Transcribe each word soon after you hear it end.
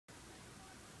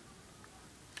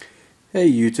Hey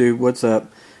YouTube, what's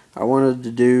up? I wanted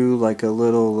to do like a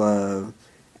little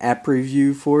app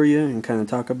review for you and kind of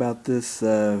talk about this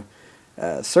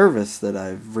service that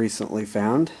I've recently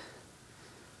found.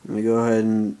 Let me go ahead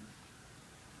and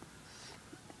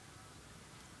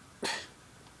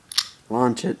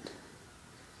launch it.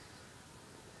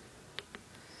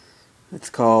 It's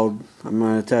called, I'm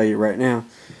going to tell you right now,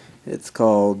 it's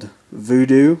called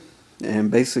VUDU, and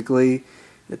basically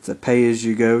it's a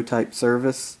pay-as-you-go type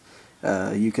service.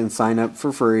 You can sign up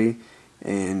for free,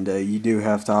 and you do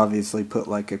have to obviously put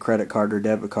like a credit card or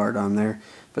debit card on there,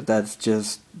 but that's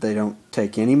just, they don't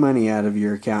take any money out of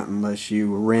your account unless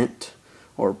you rent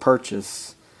or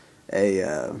purchase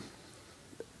a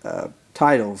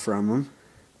title from them.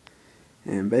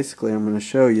 And basically I'm going to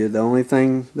show you, the only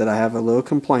thing that I have a little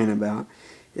complaint about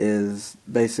is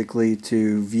basically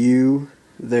to view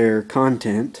their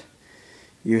content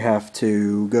you have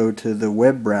to go to the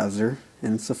web browser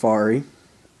in Safari,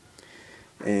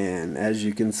 and as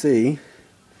you can see,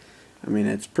 I mean,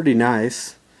 it's pretty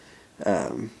nice.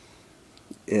 And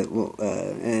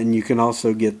you can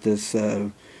also get this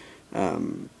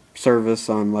service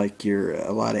on like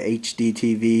a lot of HD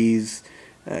TVs,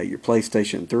 your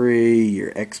PlayStation 3,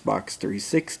 your Xbox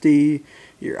 360,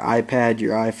 your iPad,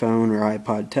 your iPhone or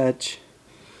iPod Touch.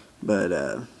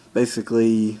 But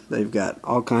basically they've got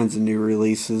all kinds of new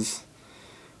releases,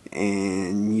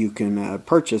 and you can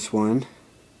purchase one.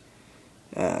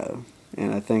 And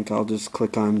I think I'll just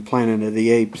click on Planet of the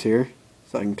Apes here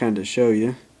so I can kind of show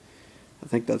you. I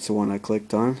think that's the one I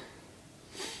clicked on.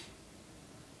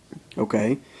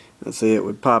 Okay, let's see, it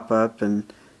would pop up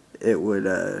and it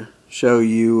would show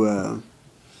you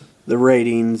the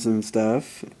ratings and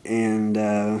stuff,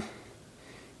 and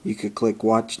you could click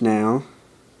Watch Now,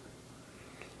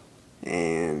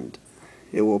 and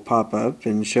it will pop up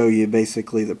and show you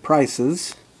basically the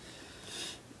prices,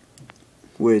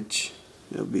 which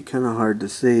it'll be kind of hard to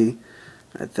see,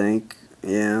 I think.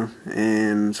 Yeah,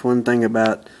 and it's one thing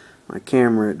about my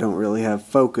camera, it don't really have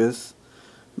focus.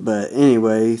 But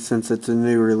anyway, since it's a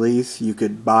new release, you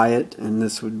could buy it, and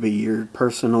this would be your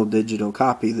personal digital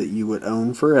copy that you would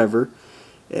own forever.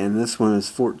 And this one is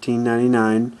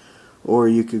 $14.99. Or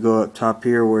you could go up top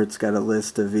here where it's got a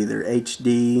list of either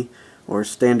HD or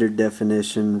standard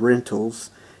definition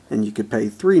rentals, and you could pay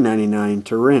 $3.99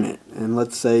 to rent it. And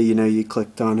let's say, you know, you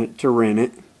clicked on it to rent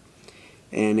it,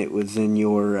 and it was in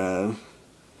your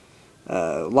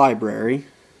library.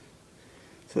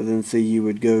 So then see, you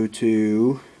would go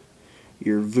to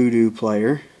your VUDU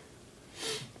player,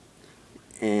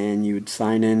 and you would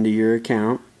sign into your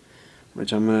account,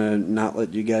 which I'm going to not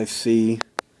let you guys see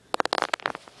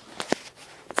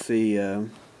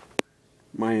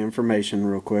my information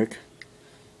real quick.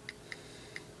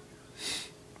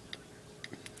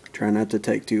 Try not to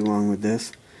take too long with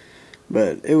this,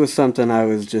 but it was something I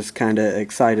was just kind of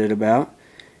excited about,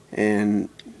 and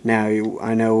now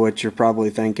I know what you're probably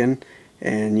thinking,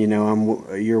 and you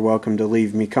know, you're welcome to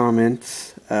leave me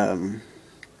comments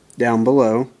down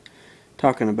below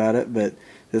talking about it. But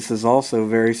this is also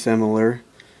very similar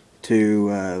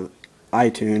to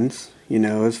iTunes, you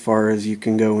know, as far as you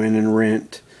can go in and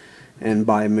rent and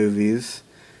buy movies.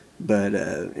 But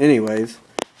anyways,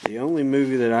 the only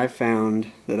movie that I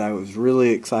found that I was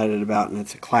really excited about, and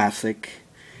it's a classic,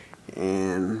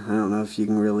 and I don't know if you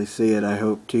can really see it, I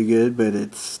hope too good, but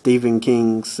it's Stephen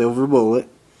King's Silver Bullet.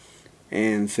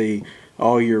 And see,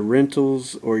 all your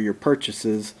rentals or your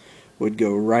purchases would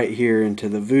go right here into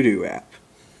the VUDU app.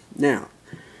 Now,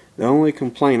 the only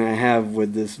complaint I have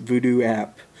with this VUDU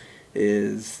app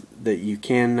is that you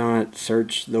cannot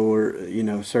search their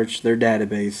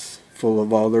database full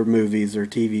of all their movies or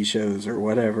TV shows or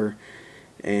whatever.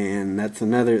 And that's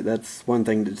one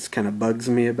thing that just kind of bugs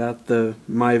me about the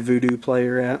My VUDU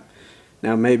Player app.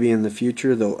 Now maybe in the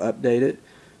future they'll update it,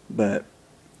 but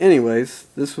anyways,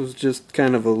 this was just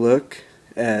kind of a look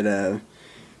at, as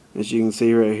you can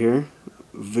see right here,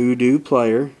 VUDU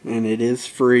Player, and it is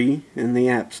free in the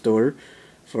App Store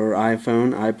for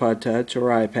iPhone, iPod Touch, or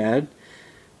iPad.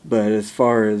 But as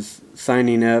far as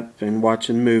signing up and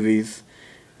watching movies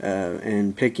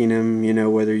and picking them, you know,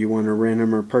 whether you want to rent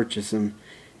them or purchase them,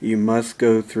 you must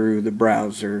go through the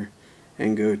browser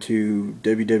and go to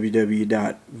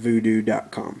www.vudu.com.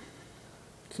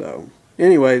 So,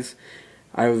 anyways,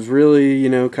 I was really, you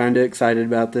know, kind of excited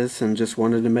about this and just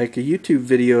wanted to make a YouTube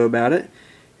video about it.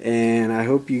 And I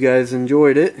hope you guys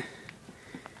enjoyed it.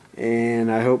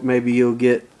 And I hope maybe you'll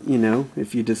get, you know,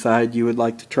 if you decide you would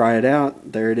like to try it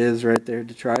out, there it is right there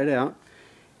to try it out.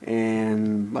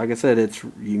 And like I said,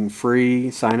 you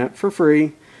can sign up for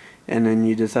free, and then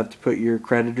you just have to put your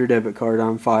credit or debit card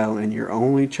on file, and you're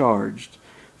only charged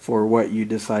for what you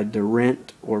decide to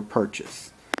rent or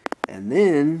purchase. And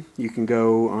then you can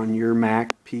go on your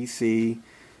Mac, PC,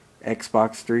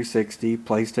 Xbox 360,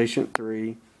 PlayStation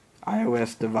 3,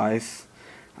 iOS device.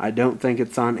 I don't think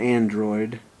it's on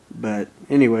Android, but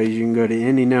anyways, you can go to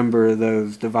any number of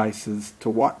those devices to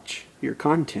watch your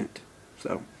content.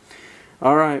 So,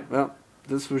 alright, well,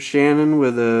 this was Shannon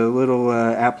with a little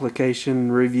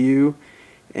application review,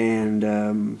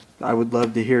 and I would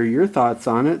love to hear your thoughts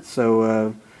on it.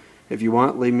 So if you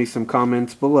want, leave me some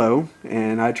comments below,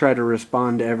 and I try to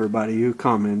respond to everybody who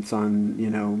comments on,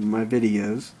 my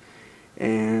videos.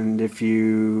 And if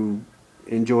you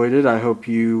enjoyed it, I hope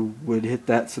you would hit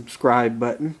that subscribe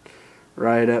button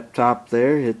right up top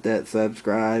there. Hit that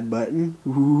subscribe button.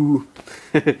 Ooh.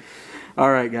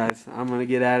 Alright guys, I'm going to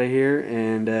get out of here,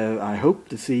 and I hope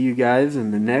to see you guys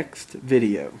in the next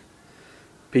video.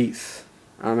 Peace.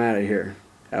 I'm out of here.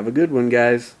 Have a good one,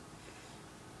 guys.